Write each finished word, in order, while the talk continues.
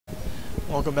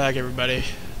Welcome back, everybody.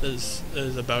 This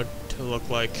is about to look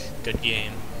like a good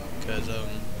game, because it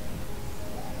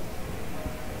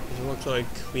looks like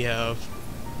we have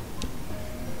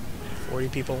 40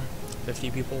 people,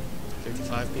 50 people,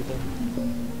 55 people,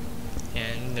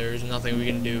 and there's nothing we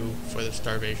can do for the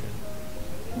starvation.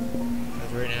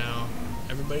 Because right now,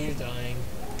 everybody's dying.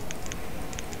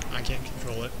 I can't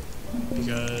control it,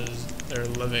 because they're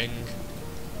living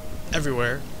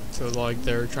everywhere. So like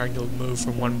they're trying to move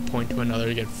from one point to another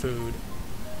to get food.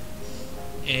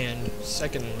 And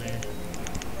secondly,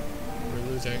 we're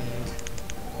losing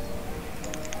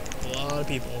a lot of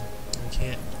people. We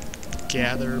can't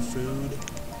gather food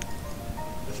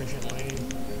efficiently.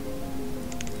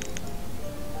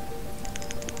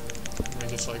 We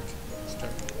just like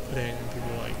start putting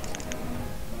people like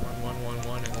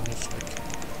 1-1-1-1 and then just like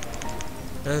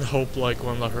and hope like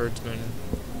one of the herdsmen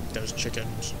does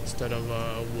chickens instead of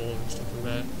wool and stuff like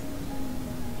that.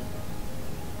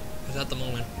 Because at the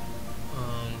moment,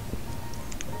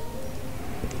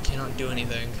 we cannot do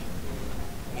anything.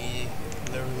 We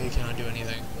literally cannot do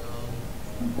anything.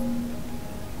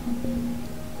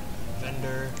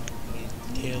 Vendor,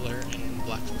 tailor, and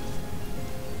blacksmith.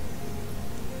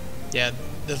 Yeah,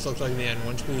 this looks like the end.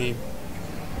 Once we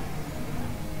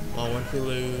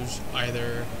lose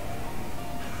either.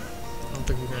 I don't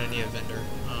think we're gonna need a vendor.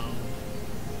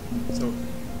 So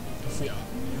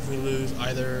if we lose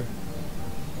either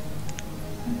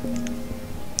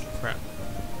crap.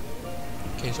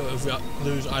 Okay, so if we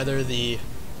lose either the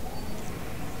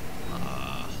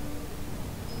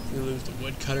if we lose the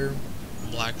woodcutter,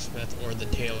 blacksmith, or the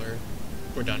tailor,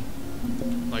 we're done.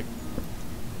 Like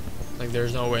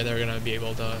there's no way they're gonna be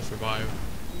able to survive.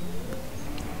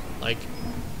 Like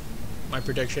my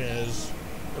prediction is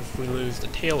if we lose the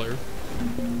tailor,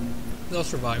 they'll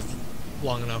survive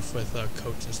long enough with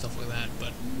coats and stuff like that,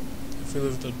 but if we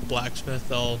lose the blacksmith,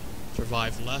 they'll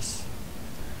survive less.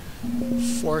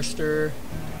 Forester,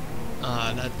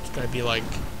 that's gonna be like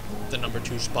the number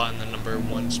 2 spot and the number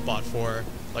 1 spot for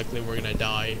likely we're gonna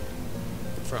die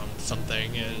from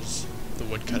something is the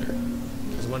woodcutter.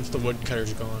 Because once the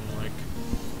woodcutter's gone, like,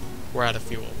 we're out of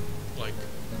fuel. Like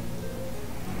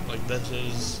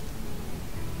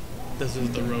this is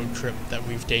the road trip that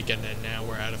we've taken, and now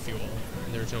we're out of fuel,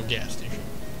 and there's no gas station.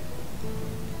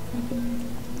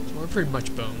 So we're pretty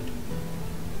much boned.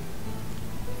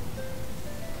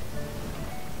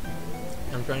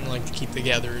 I'm trying to like to keep the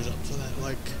gatherers up so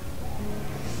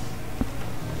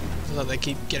that they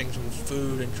keep getting some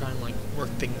food and trying to like work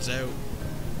things out.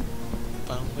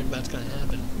 But I don't think that's gonna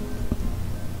happen.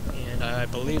 And I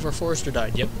believe our forester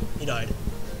died. Yep, he died.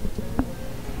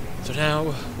 So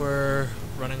now we're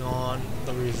running on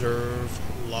the reserve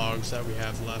logs that we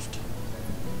have left.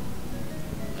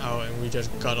 Oh, and we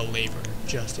just got a labor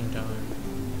just in time.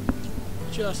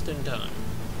 Just in time.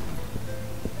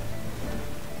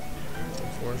 Some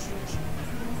foresters.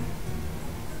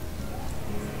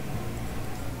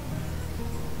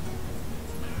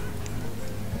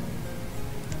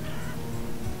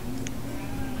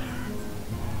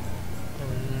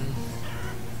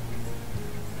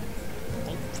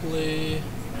 Hopefully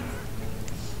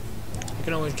I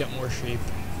can always get more sheep.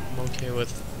 I'm okay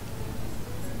with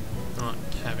not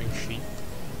having sheep.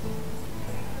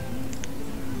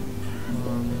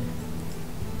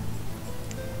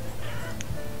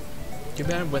 Too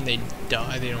bad when they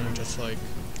die they don't just like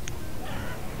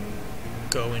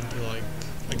go into like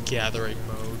a gathering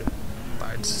mode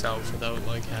by itself without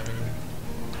like having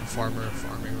a farmer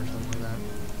farming or something like that.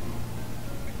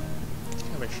 It's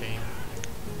kind of a shame.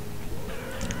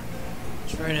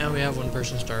 So right now we have one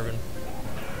person starving.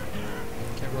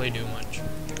 Can't really do much.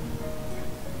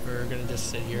 We're gonna just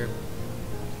sit here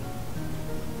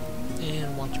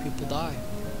and watch people die.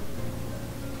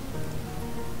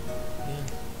 Yeah.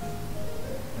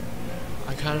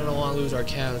 I kinda don't wanna lose our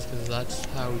cows because that's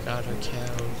how we got our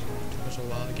cows. It took us a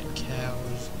while to get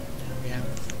cows, and we have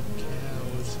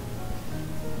cows.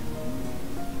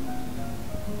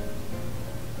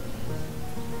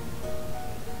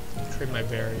 Trade my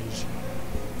berries.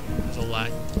 It was a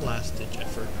last ditch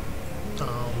effort. I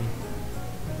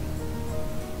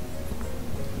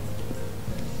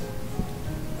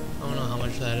don't know how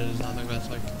much that is. I think that's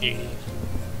like 80.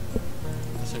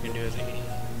 Best I can do is 80.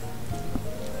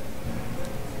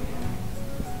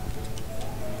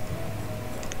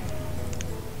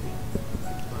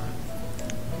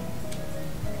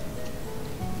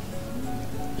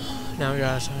 Now we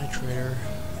gotta assign a trader.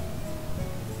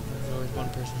 There's always one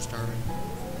person starving.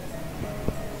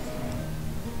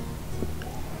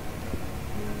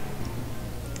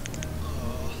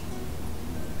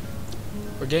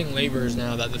 We're getting laborers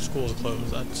now that the school is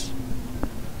closed. That's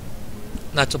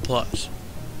That's a plus.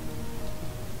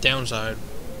 Downside,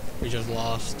 we just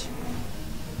lost.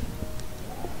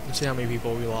 Let's see how many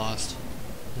people we lost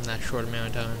in that short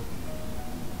amount of time.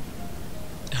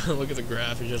 Look at the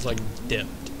graph, it just like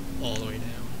dipped all the way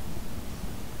down.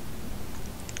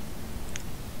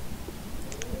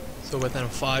 So within a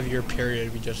 5-year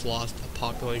period, we just lost a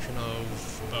population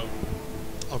of about,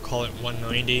 I'll call it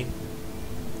 190,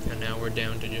 and now we're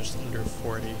down to just under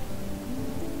 40.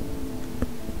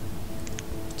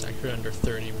 It's actually under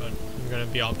 30, but I'm gonna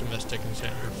be optimistic and say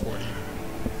under 40.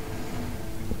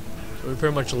 So we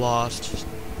pretty much lost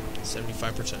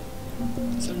 75%.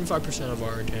 75% of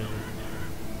our town.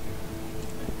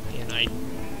 And I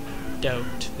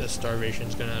doubt the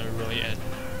starvation's gonna really end.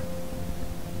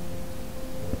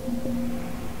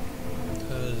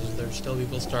 Because there's still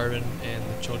people starving, and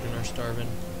the children are starving.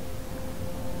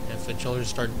 And if the children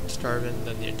start starving,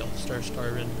 then the adults start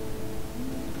starving.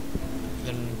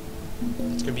 Then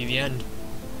it's gonna be the end.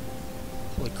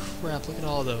 Holy crap, look at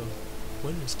all the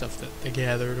wood and stuff that they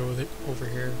gathered over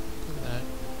here. Look at that.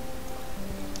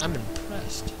 I'm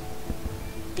impressed.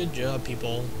 Good job,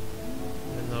 people.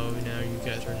 Even though now you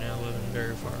guys are now living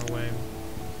very far away.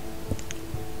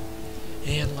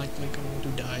 And likely going to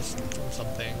die from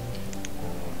something.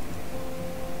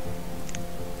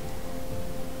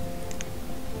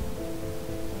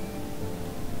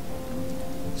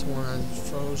 Someone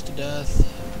froze to death.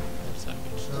 That's not a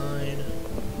good sign.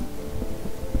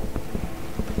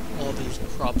 All these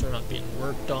crops are not being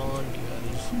worked on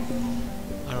because,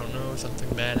 I don't know, something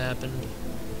bad happened.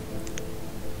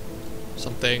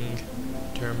 Something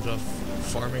in terms of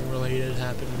farming related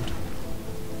happened.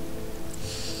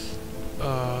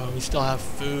 We still have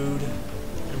food,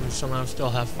 and we somehow still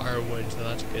have firewood, so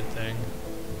that's a good thing.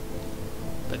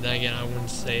 But then again, I wouldn't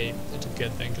say it's a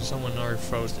good thing, because someone already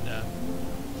froze to death.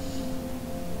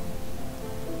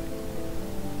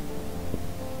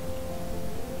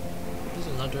 This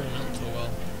is not turning out so well.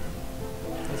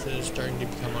 This is starting to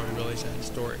become a really sad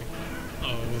story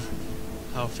of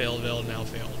how Failville now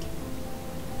failed.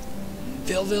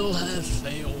 Failville has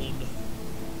failed.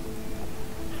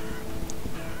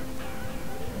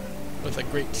 With a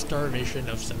great starvation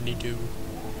of 72.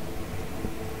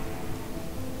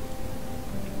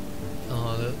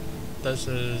 Oh, this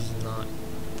is not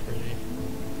pretty.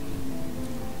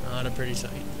 Not a pretty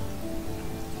sight.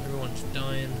 Everyone's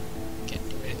dying. Can't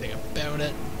do anything about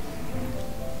it.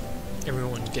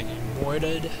 Everyone's getting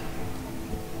murdered.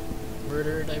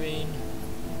 I mean.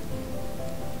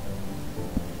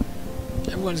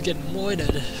 Everyone's getting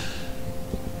murdered.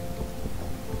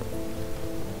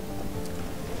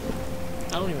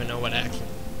 I don't even know what accent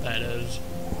that is.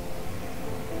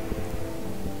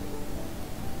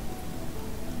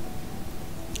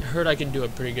 I heard I can do a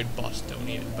pretty good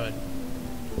Bostonian, but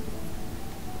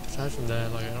aside from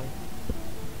that, like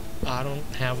I don't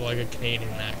have like a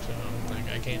Canadian accent. I don't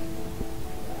think I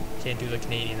can't do the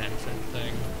Canadian accent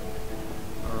thing.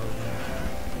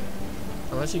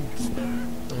 Unless you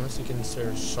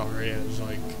consider sorry as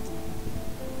like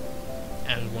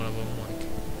as one of them, like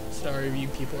sorry you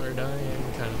people are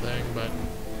dying kind of thing, but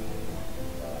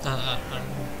I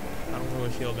don't really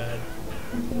feel bad.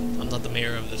 I'm not the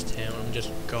mayor of this town, I'm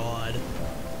just God.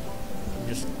 I'm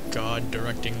just God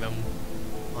directing them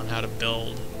on how to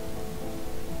build.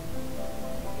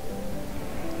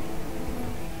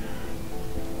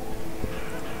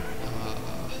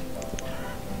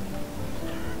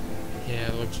 Yeah,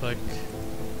 it looks like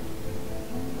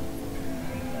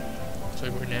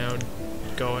we're now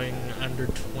going under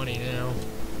 20 now.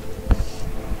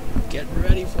 Get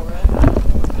ready for it,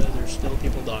 because there's still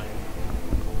people dying.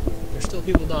 There's still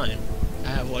people dying. I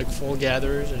have like full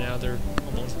gatherers, and now they're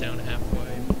almost down to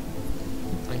halfway.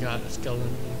 I got a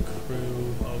skeleton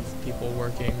crew of people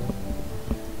working.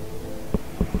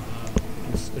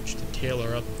 Switch the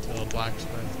tailor up to the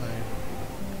blacksmith.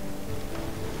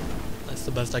 That's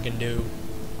the best I can do.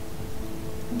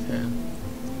 Okay.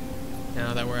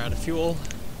 Now that we're out of fuel,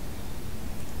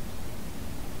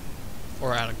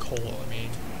 or out of coal, I mean,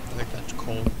 I think that's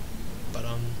coal. But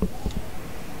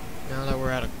now that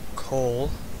we're out of coal,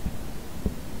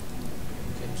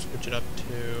 we can switch it up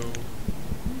to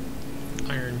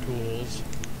iron tools.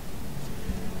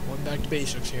 Going back to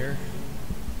basics here.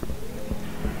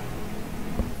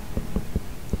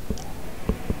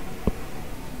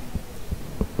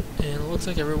 And it looks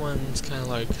like everyone's kind of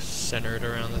like centered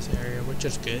around this area, which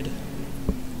is good,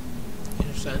 in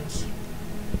a sense.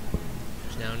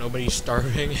 Now nobody's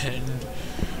starving, and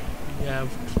we have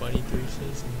 23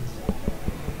 citizens.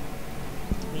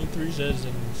 23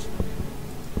 citizens.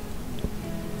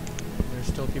 There's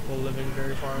still people living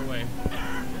very far away.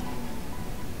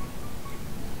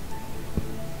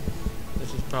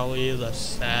 probably the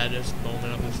saddest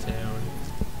moment of this town,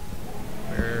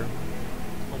 where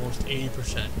almost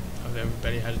 80% of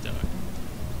everybody has died.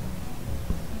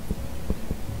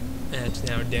 And it's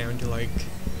now down to like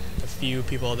a few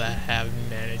people that have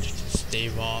managed to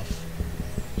stave off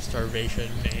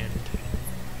starvation and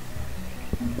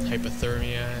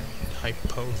hypothermia,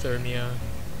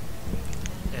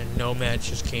 and nomads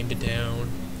just came to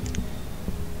town.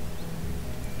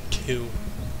 Two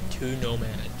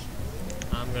nomads.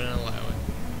 I'm gonna allow it.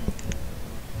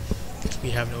 Because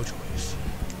we have no choice.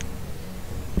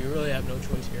 We really have no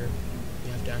choice here.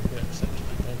 We have to actually accept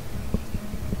people.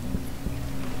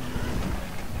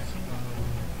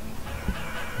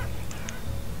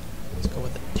 Let's go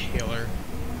with a tailor.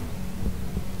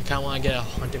 I kinda wanna get a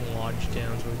hunting lodge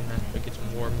down so we can actually get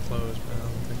some warm clothes, but I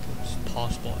don't think it's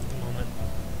possible at the moment.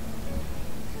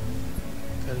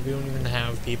 Because we don't even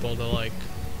have people to like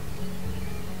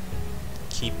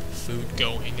keep food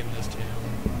going in this town.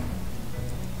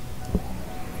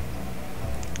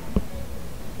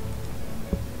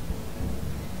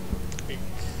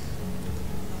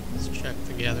 Let's check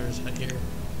the gatherer's hut here.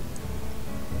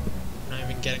 Not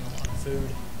even getting a lot of food.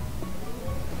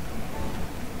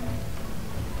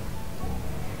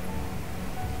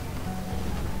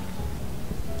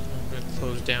 I'm gonna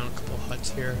close down a couple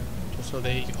huts here just so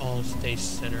they all stay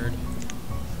centered.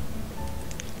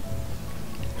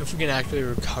 If we can actually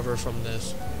recover from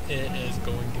this, it is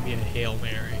going to be a Hail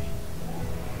Mary.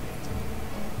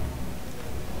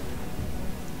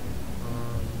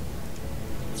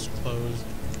 Let's close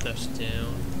this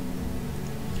down.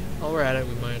 While we're at it,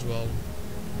 we might as well...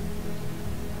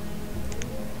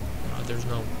 there's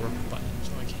no work button,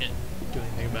 so I can't do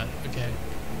anything about it. Okay.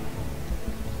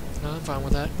 No, I'm fine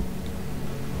with that.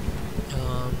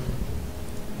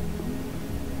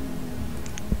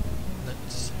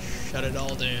 Let's shut it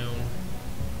all down.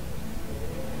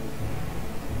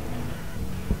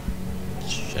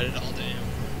 Shut it all down.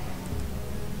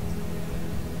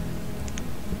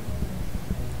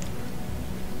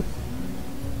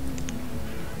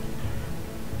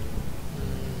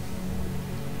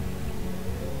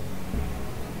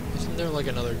 Isn't there like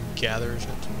another gatherer's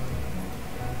hut somewhere?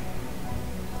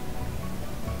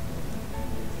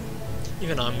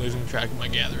 Even I'm losing track of my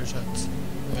gatherer's huts.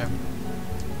 Okay.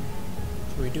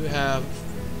 So we do have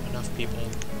enough people,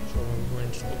 so we're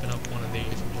going to just open up one of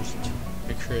these and just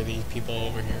make sure these people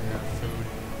over here have food.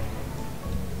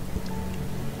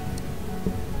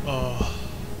 Oh,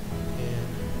 man.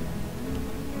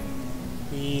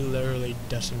 We literally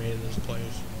decimated this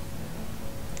place.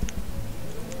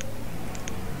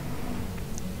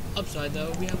 Upside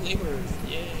though, we have laborers.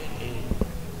 Yay!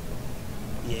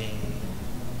 Yay!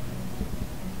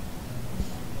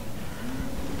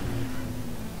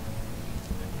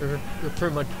 We're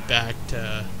pretty much back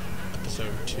to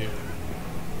episode 2.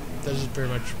 This is pretty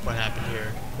much what happened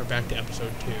here. We're back to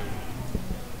episode 2,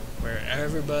 where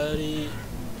everybody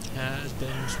has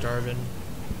been starving,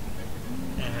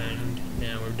 and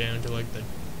now we're down to like the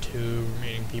 2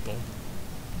 remaining people.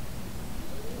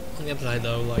 On the upside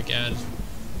though, like as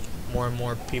more and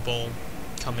more people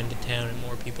come into town and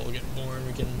more people get born,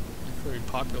 we can actually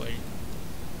populate.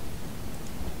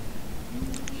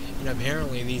 And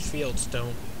apparently these fields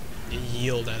don't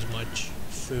yield as much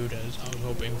food as I was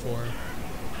hoping for.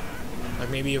 Like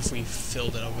maybe if we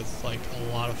filled it up with like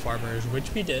a lot of farmers,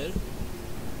 which we did,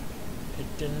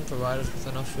 it didn't provide us with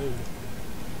enough food.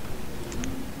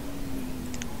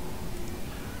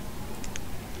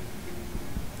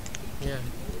 Yeah,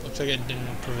 looks like it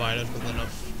didn't provide us with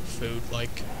enough food.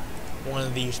 Like one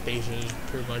of these spaces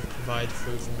pretty much provides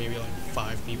food for maybe like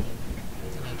 5 people.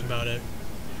 And that's about it.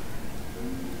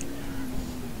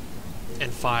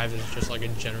 And 5 is just like a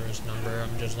generous number.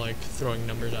 I'm just like throwing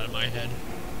numbers out of my head.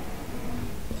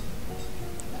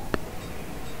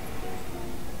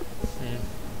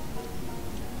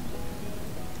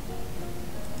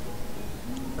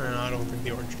 I don't think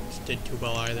the orchards did too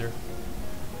well either.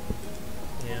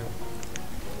 Yeah.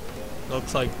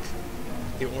 Looks like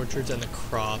the orchards and the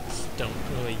crops don't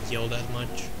really yield as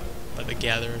much, but the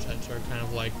gatherers' huts are kind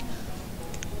of like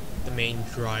the main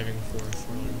driving force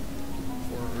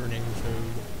for earning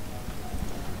food.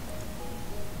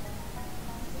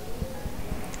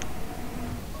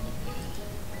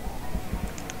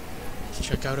 Let's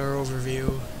check out our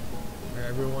overview, where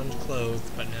everyone's clothed,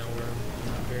 but now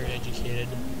we're not very educated.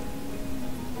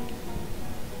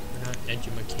 We're not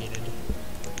edumacated.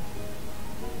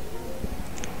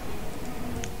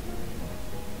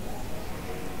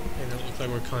 And it looks like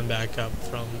we're coming back up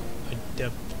from a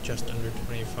dip just under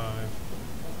 25.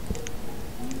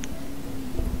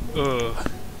 Ugh.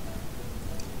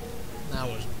 That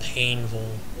was painful.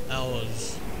 That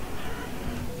was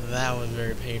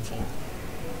very painful.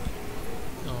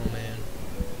 Oh man.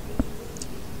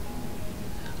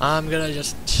 I'm gonna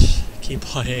just keep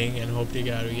playing and hope to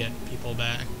God we get people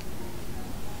back.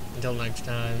 Until next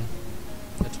time,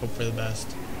 let's hope for the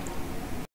best.